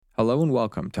Hello and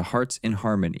welcome to Hearts in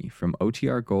Harmony from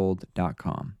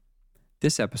OTRGold.com.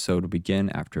 This episode will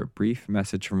begin after a brief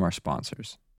message from our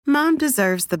sponsors. Mom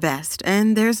deserves the best,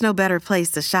 and there's no better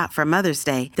place to shop for Mother's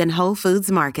Day than Whole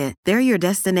Foods Market. They're your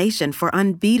destination for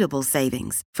unbeatable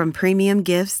savings, from premium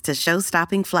gifts to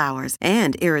show-stopping flowers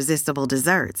and irresistible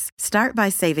desserts. Start by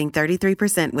saving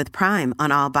 33% with Prime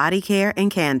on all body care and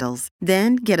candles.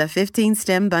 Then get a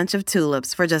 15-stem bunch of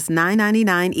tulips for just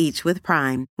 $9.99 each with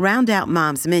Prime. Round out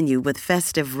Mom's menu with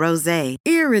festive rosé,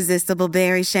 irresistible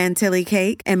berry chantilly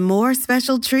cake, and more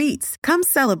special treats. Come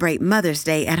celebrate Mother's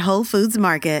Day at Whole Foods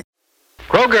Market.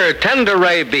 Kroger Tender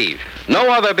Ray Beef,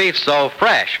 no other beef so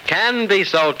fresh, can be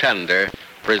so tender,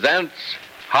 presents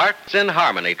Hearts in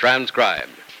Harmony, transcribed.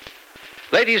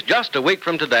 Ladies, just a week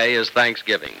from today is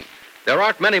Thanksgiving. There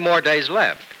aren't many more days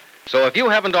left, so if you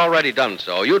haven't already done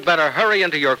so, you'd better hurry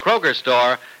into your Kroger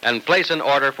store and place an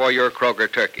order for your Kroger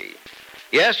turkey.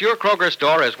 Yes, your Kroger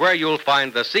store is where you'll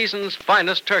find the season's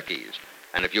finest turkeys.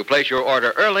 And if you place your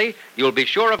order early, you'll be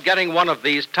sure of getting one of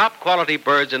these top-quality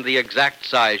birds in the exact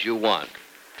size you want.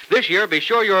 This year, be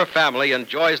sure your family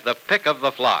enjoys the pick of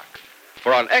the flock.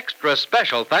 For an extra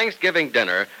special Thanksgiving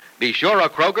dinner, be sure a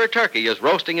Kroger turkey is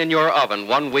roasting in your oven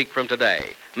 1 week from today.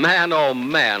 Man, oh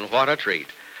man, what a treat.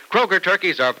 Kroger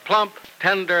turkeys are plump,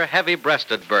 tender,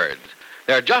 heavy-breasted birds.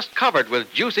 They're just covered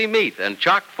with juicy meat and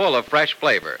chock full of fresh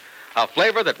flavor, a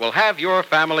flavor that will have your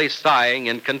family sighing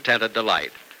in contented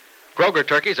delight. Kroger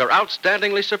turkeys are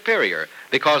outstandingly superior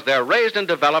because they're raised and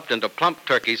developed into plump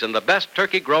turkeys in the best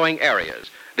turkey-growing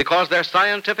areas, because they're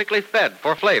scientifically fed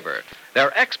for flavor.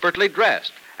 They're expertly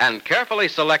dressed and carefully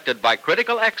selected by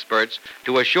critical experts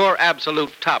to assure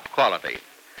absolute top quality.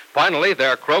 Finally,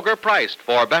 they're Kroger priced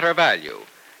for better value.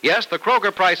 Yes, the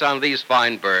Kroger price on these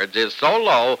fine birds is so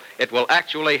low it will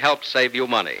actually help save you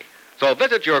money. So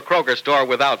visit your Kroger store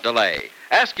without delay.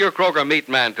 Ask your Kroger meat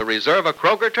man to reserve a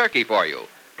Kroger turkey for you.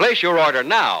 Place your order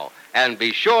now and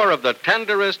be sure of the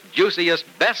tenderest, juiciest,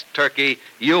 best turkey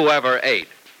you ever ate.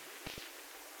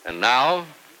 And now,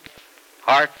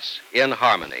 Hearts in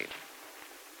Harmony.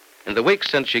 In the weeks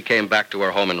since she came back to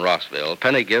her home in Rossville,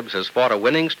 Penny Gibbs has fought a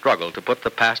winning struggle to put the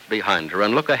past behind her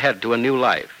and look ahead to a new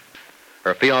life.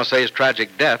 Her fiancé's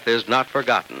tragic death is not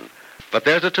forgotten, but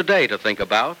there's a today to think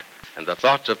about, and the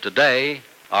thoughts of today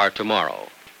are tomorrow.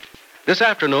 This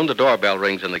afternoon, the doorbell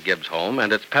rings in the Gibbs home,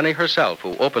 and it's Penny herself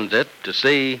who opens it to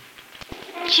see...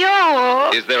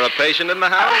 Joel! Is there a patient in the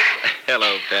house?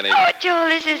 Hello, Penny. Oh, Joel,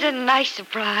 this is a nice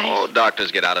surprise. Oh,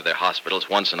 doctors get out of their hospitals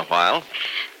once in a while.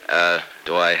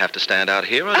 Do I have to stand out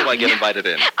here, or do I get invited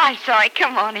in? I'm sorry.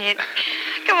 Come on in.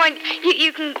 Come on.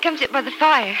 You can come sit by the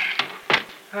fire.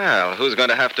 Well, who's going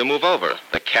to have to move over?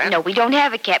 The cat? No, we don't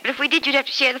have a cat, but if we did, you'd have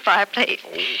to share the fireplace.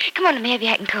 Oh. Come on, let me have your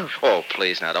hat and coat. Oh,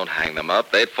 please, now, don't hang them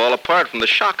up. They'd fall apart from the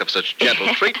shock of such gentle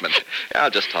treatment. I'll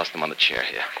just toss them on the chair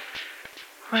here.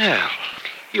 Well,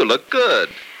 you look good.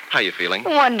 How are you feeling?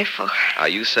 Wonderful. Are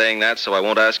you saying that so I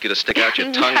won't ask you to stick out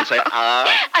your tongue and say,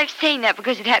 ah? I'm saying that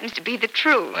because it happens to be the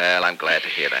truth. Well, I'm glad to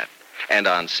hear that. And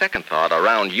on second thought,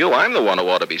 around you, I'm the one who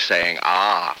ought to be saying,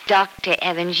 ah. Dr.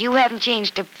 Evans, you haven't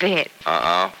changed a bit.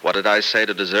 What did I say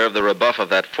to deserve the rebuff of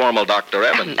that formal Dr.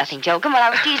 Evans? Nothing, Joe. Come on,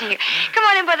 I was teasing you. Come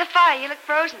on in by the fire. You look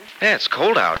frozen. Yeah, it's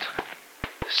cold out.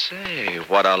 Say,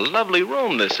 what a lovely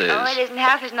room this is. Oh, it isn't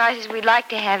half as nice as we'd like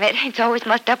to have it. It's always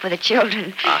mussed up with the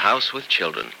children. A house with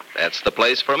children. That's the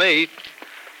place for me.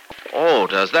 Oh,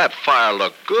 does that fire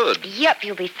look good? Yep,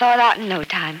 you'll be thawed out in no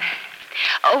time.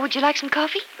 Oh, would you like some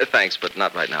coffee? Thanks, but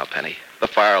not right now, Penny. The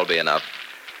fire will be enough.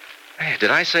 Hey,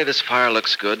 did I say this fire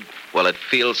looks good? Well, it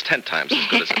feels 10 times as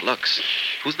good as it looks.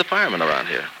 Who's the fireman around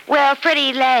here? Well,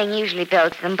 Freddie Lang usually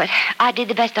builds them, but I did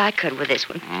the best I could with this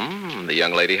one. The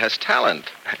young lady has talent.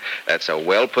 That's a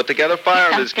well-put-together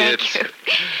fire, Miss Gibbs. Thank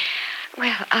you.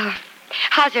 Well,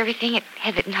 how's everything at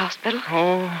Heatherton Hospital?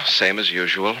 Oh, same as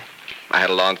usual. I had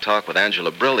a long talk with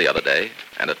Angela Brill the other day,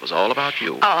 and it was all about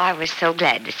you. Oh, I was so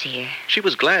glad to see her. She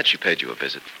was glad she paid you a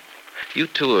visit. You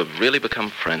two have really become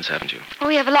friends, haven't you? Oh,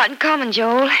 we have a lot in common,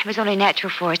 Joel. It was only natural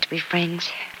for us to be friends.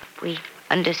 We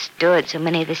understood so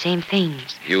many of the same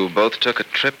things. You both took a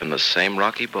trip in the same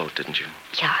rocky boat, didn't you?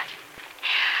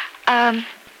 Yeah.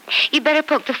 You better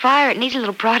poke the fire. It needs a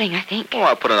little prodding, I think. Oh,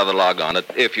 I'll put another log on it,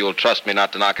 if you'll trust me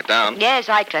not to knock it down. Yes,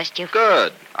 I trust you.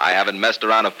 Good. I haven't messed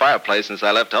around a fireplace since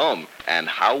I left home. And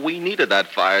how we needed that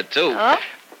fire, too. Oh?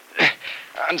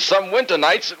 On some winter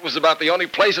nights, it was about the only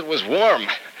place that was warm.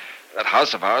 That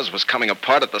house of ours was coming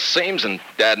apart at the seams, and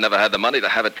Dad never had the money to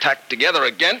have it tacked together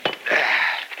again.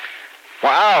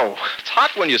 Wow. It's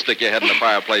hot when you stick your head in the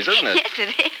fireplace, isn't it? Yes,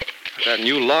 it is. That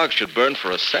new log should burn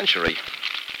for a century.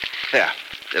 There.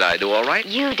 Did I do all right?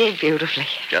 You did beautifully.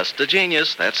 Just a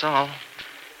genius, that's all.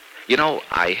 You know,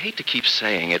 I hate to keep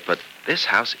saying it, but this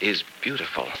house is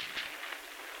beautiful.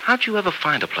 How'd you ever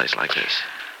find a place like this?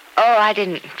 Oh, I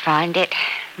didn't find it.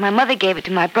 My mother gave it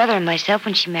to my brother and myself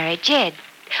when she married Jed.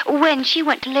 When she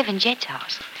went to live in Jed's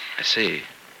house. I see.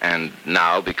 And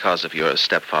now, because of your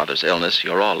stepfather's illness,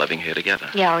 you're all living here together.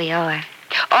 Yeah, we are.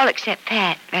 All except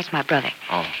Pat. That's my brother.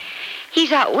 Oh.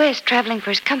 He's out west traveling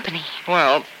for his company.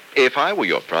 Well, if I were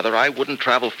your brother, I wouldn't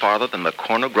travel farther than the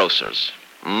corner grocer's.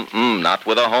 Not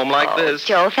with a home like this.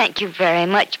 Joe, thank you very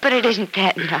much, but it isn't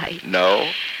that nice. No?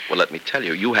 Well, let me tell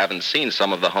you, you haven't seen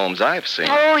some of the homes I've seen.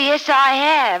 Oh, yes, I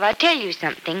have. I'll tell you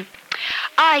something.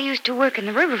 I used to work in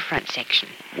the riverfront section.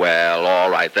 Well,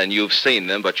 all right, then you've seen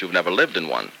them, but you've never lived in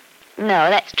one. No,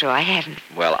 that's true. I haven't.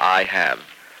 Well, I have.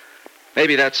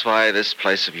 Maybe that's why this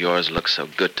place of yours looks so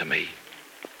good to me.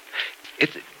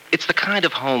 It's the kind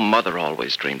of home Mother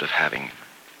always dreamed of having.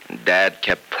 And Dad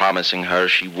kept promising her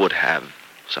she would have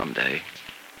someday.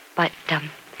 But,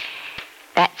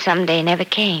 that someday never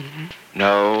came.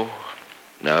 No,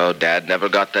 Dad never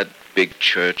got that big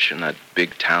church in that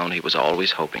big town he was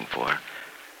always hoping for.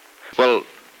 Well,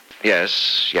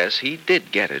 yes, he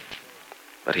did get it.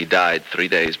 But he died 3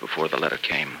 days before the letter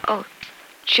came. Oh,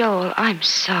 Joel, I'm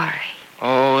sorry.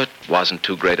 Oh, it wasn't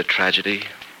too great a tragedy.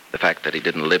 The fact that he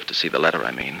didn't live to see the letter,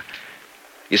 I mean.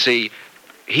 You see,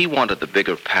 he wanted the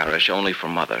bigger parish only for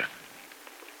Mother.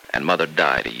 And Mother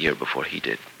died a year before he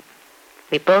did.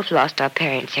 We both lost our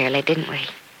parents early, didn't we?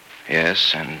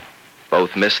 Yes, and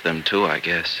both missed them, too, I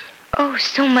guess. Oh,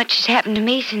 so much has happened to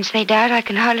me since they died, I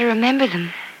can hardly remember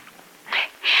them.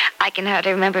 I can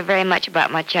hardly remember very much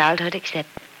about my childhood, except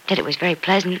that it was very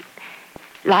pleasant.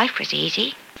 Life was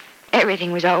easy.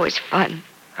 Everything was always fun.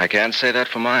 I can't say that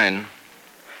for mine.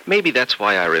 Maybe that's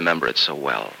why I remember it so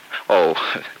well. Oh,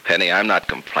 Penny, I'm not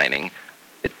complaining.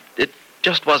 It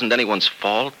just wasn't anyone's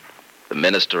fault. The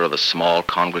minister of a small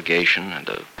congregation and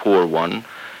a poor one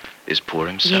is poor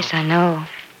himself. Yes, I know.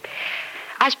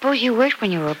 I suppose you worked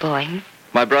when you were a boy, hmm?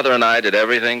 My brother and I did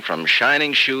everything from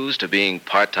shining shoes to being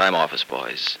part-time office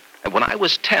boys. And when I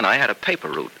was 10, I had a paper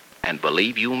route. And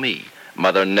believe you me,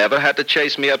 Mother never had to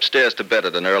chase me upstairs to bed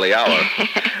at an early hour.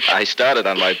 I started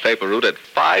on my paper route at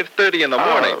 5:30 in the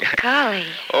morning. Oh, golly.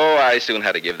 Oh, I soon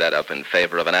had to give that up in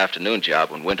favor of an afternoon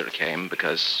job when winter came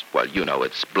because, well, you know,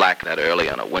 it's black that early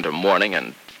on a winter morning,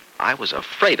 and I was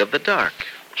afraid of the dark.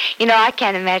 You know, I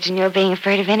can't imagine you being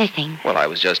afraid of anything. Well, I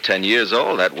was just 10 years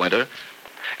old that winter,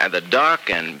 and the dark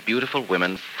and beautiful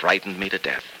women frightened me to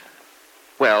death.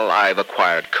 Well, I've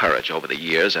acquired courage over the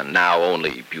years, and now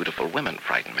only beautiful women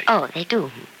frighten me. Oh, they do?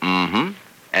 Mm-hmm.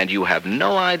 And you have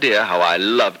no idea how I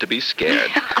love to be scared.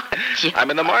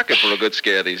 I'm in the market for a good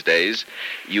scare these days.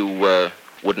 You,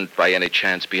 wouldn't by any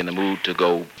chance be in the mood to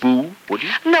go boo, would you?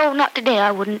 No, not today,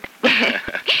 I wouldn't.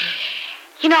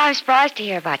 You know, I'm surprised to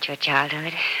hear about your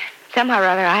childhood. Somehow or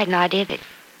other, I had an idea that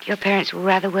your parents were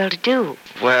rather well-to-do.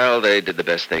 Well, they did the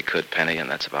best they could, Penny, and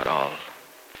that's about all.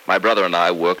 My brother and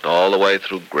I worked all the way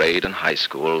through grade and high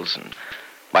schools, and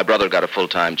my brother got a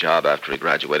full-time job after he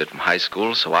graduated from high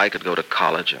school, so I could go to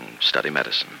college and study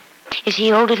medicine. Is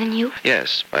he older than you?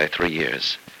 Yes, by 3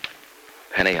 years.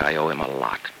 Penny, I owe him a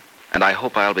lot, and I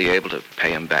hope I'll be able to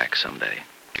pay him back someday.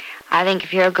 I think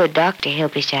if you're a good doctor, he'll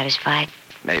be satisfied.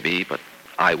 Maybe, but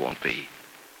I won't be.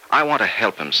 I want to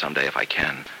help him someday if I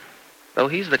can. Though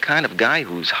he's the kind of guy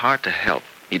who's hard to help.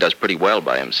 He does pretty well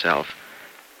by himself.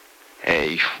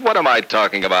 Hey, what am I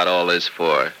talking about all this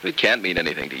for? It can't mean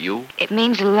anything to you. It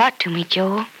means a lot to me,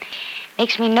 Joel.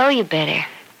 Makes me know you better.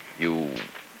 You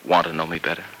want to know me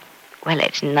better? Well,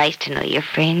 it's nice to know your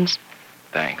friends.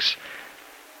 Thanks.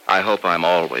 I hope I'm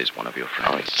always one of your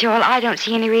friends. Oh, Joel, I don't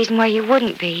see any reason why you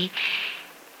wouldn't be.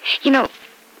 You know,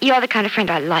 you're the kind of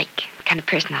friend I like, the kind of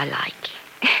person I like.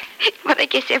 Well, I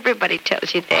guess everybody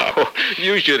tells you that. Oh,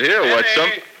 you should hear what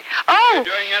some... Oh! You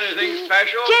doing anything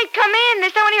special? Jed, come in.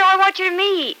 There's someone here I want you to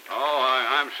meet. Oh,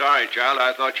 I'm sorry, child.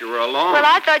 I thought you were alone. Well,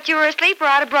 I thought you were asleep, or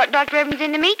I'd have brought Dr. Evans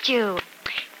in to meet you.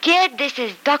 Jed, this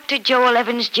is Dr. Joel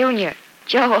Evans, Jr.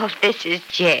 Joel, this is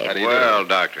Jed. How do you Well, do?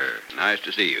 Doctor, nice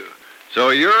to see you. So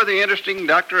you're the interesting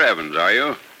Dr. Evans, are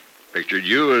you? Pictured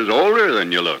you as older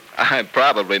than you look. I'm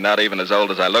probably not even as old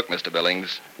as I look, Mr.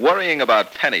 Billings. Worrying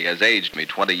about Penny has aged me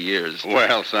 20 years.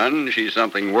 Well, son, she's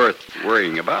something worth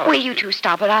worrying about. Will you two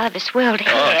stop it? I'll have a swelled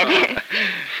head.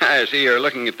 I see you're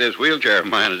looking at this wheelchair of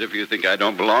mine as if you think I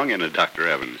don't belong in it, Dr.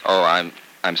 Evans. Oh,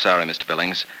 I'm sorry, Mr.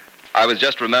 Billings. I was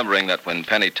just remembering that when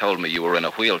Penny told me you were in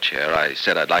a wheelchair, I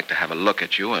said I'd like to have a look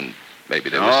at you, and maybe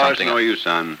there was something... it's no use,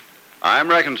 son. I'm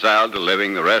reconciled to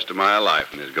living the rest of my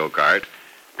life in this go-kart.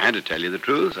 And to tell you the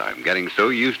truth, I'm getting so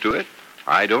used to it,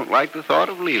 I don't like the thought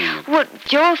of leaving it. Well,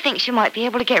 Joel thinks you might be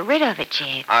able to get rid of it,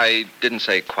 Jed. I didn't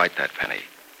say quite that, Penny.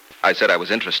 I said I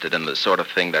was interested in the sort of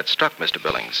thing that struck Mr.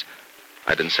 Billings.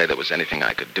 I didn't say there was anything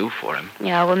I could do for him.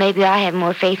 Yeah, well, maybe I have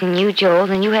more faith in you, Joel,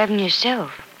 than you have in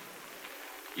yourself.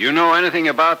 You know anything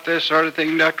about this sort of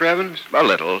thing, Dr. Evans? A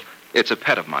little. It's a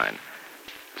pet of mine.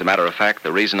 As a matter of fact,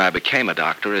 the reason I became a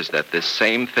doctor is that this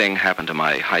same thing happened to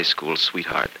my high school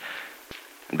sweetheart.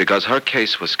 And because her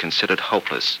case was considered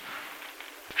hopeless,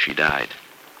 she died.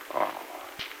 Oh.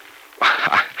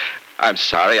 I'm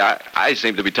sorry. I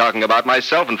seem to be talking about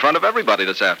myself in front of everybody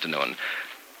this afternoon.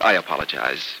 I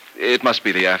apologize. It must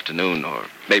be the afternoon, or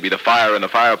maybe the fire in the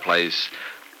fireplace,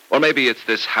 or maybe it's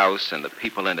this house and the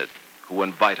people in it who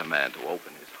invite a man to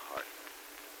open his heart.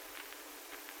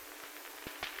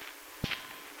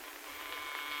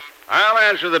 I'll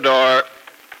answer the door.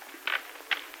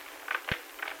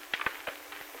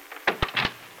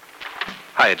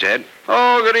 Hiya, Jed.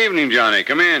 Oh, good evening, Johnny.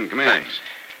 Come in. Thanks.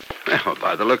 Well,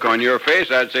 by the look on your face,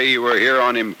 I'd say you were here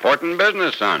on important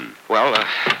business, son. Well,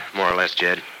 more or less,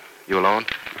 Jed. You alone?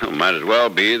 Well, might as well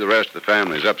be. The rest of the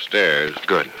family's upstairs.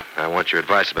 Good. I want your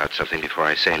advice about something before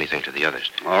I say anything to the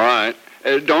others. All right.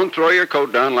 Don't throw your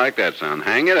coat down like that, son.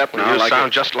 Hang it up now. You like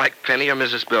sound just like Penny or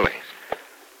Mrs. Billings.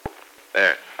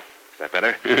 There. Is that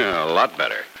better? Yeah, a lot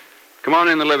better. Come on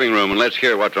in the living room and let's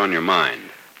hear what's on your mind.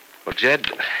 Well, Jed,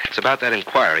 it's about that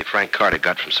inquiry Frank Carter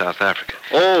got from South Africa.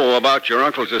 Oh, about your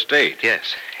uncle's estate.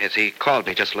 Yes. He called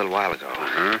me just a little while ago.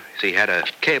 Uh-huh. See, he had a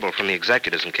cable from the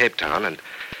executors in Cape Town, and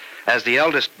as the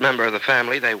eldest member of the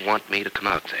family, they want me to come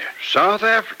out there. South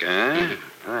Africa, eh?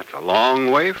 That's a long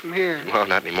way from here. Well,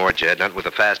 not anymore, Jed. Not with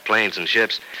the fast planes and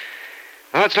ships.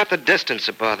 Well, it's not the distance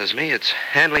that bothers me. It's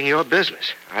handling your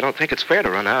business. I don't think it's fair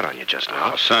to run out on you just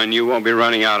now. Oh, son, you won't be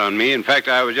running out on me. In fact,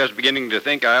 I was just beginning to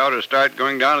think I ought to start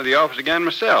going down to the office again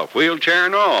myself, wheelchair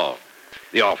and all.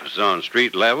 The office is on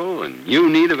street level, and you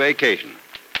need a vacation.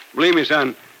 Believe me,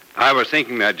 son, I was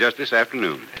thinking that just this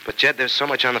afternoon. But, Jed, there's so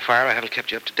much on the fire I haven't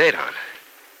kept you up to date on.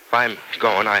 If I'm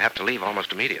going, I have to leave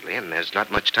almost immediately, and there's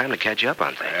not much time to catch you up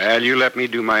on things. Well, you let me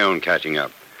do my own catching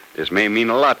up. This may mean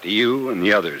a lot to you and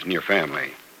the others in your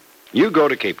family. You go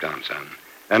to Cape Town, son,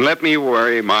 and let me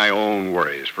worry my own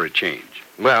worries for a change.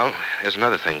 Well, there's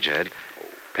another thing, Jed.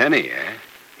 Penny, eh?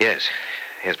 Yes,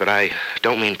 but I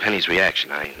don't mean Penny's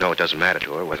reaction. I know it doesn't matter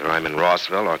to her whether I'm in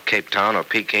Rossville or Cape Town or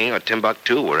Peking or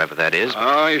Timbuktu, wherever that is.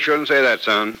 Oh, you shouldn't say that,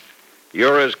 son.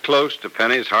 You're as close to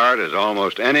Penny's heart as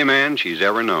almost any man she's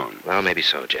ever known. Well, maybe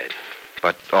so, Jed.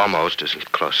 But almost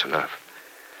isn't close enough.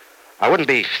 I wouldn't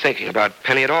be thinking about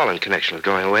Penny at all in connection with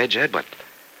going away, Jed, but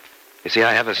you see,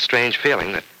 I have a strange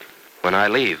feeling that when I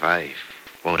leave, I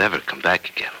won't ever come back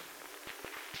again.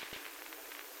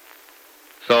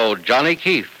 So Johnny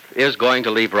Keith is going to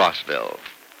leave Rossville.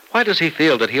 Why does he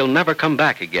feel that he'll never come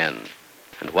back again?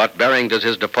 And what bearing does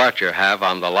his departure have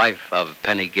on the life of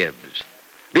Penny Gibbs?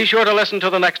 Be sure to listen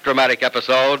to the next dramatic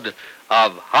episode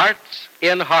of Hearts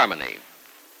in Harmony.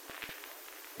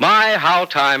 My, how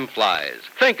time flies.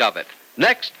 Think of it.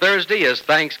 Next Thursday is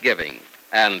Thanksgiving.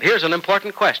 And here's an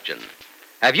important question.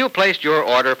 Have you placed your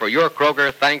order for your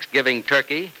Kroger Thanksgiving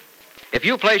turkey? If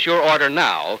you place your order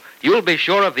now, you'll be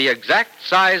sure of the exact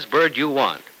size bird you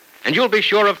want. And you'll be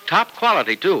sure of top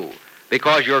quality, too,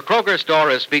 because your Kroger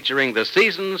store is featuring the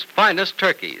season's finest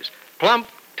turkeys. Plump,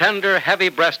 tender,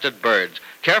 heavy-breasted birds,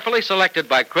 carefully selected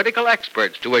by critical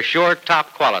experts to assure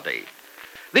top quality.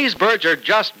 These birds are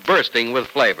just bursting with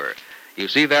flavor. You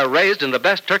see, they're raised in the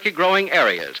best turkey-growing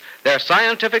areas. They're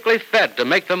scientifically fed to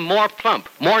make them more plump,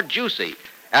 more juicy,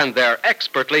 and they're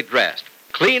expertly dressed,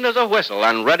 clean as a whistle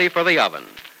and ready for the oven.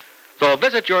 So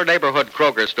visit your neighborhood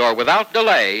Kroger store without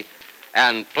delay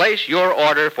and place your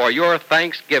order for your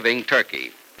Thanksgiving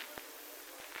turkey.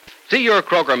 See your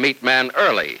Kroger meat man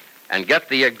early and get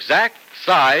the exact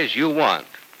size you want.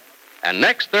 And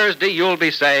next Thursday, you'll be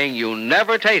saying you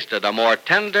never tasted a more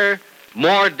tender,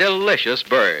 more delicious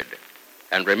bird.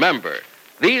 And remember,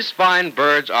 these fine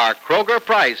birds are Kroger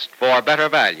priced for better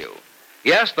value.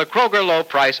 Yes, the Kroger low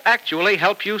price actually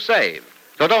helps you save.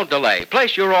 So don't delay.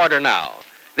 Place your order now.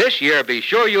 This year, be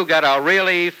sure you get a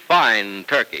really fine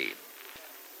turkey.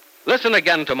 Listen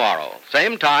again tomorrow,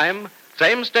 same time,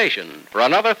 same station, for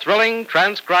another thrilling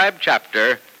transcribed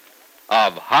chapter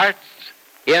of Hearts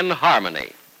in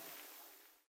Harmony.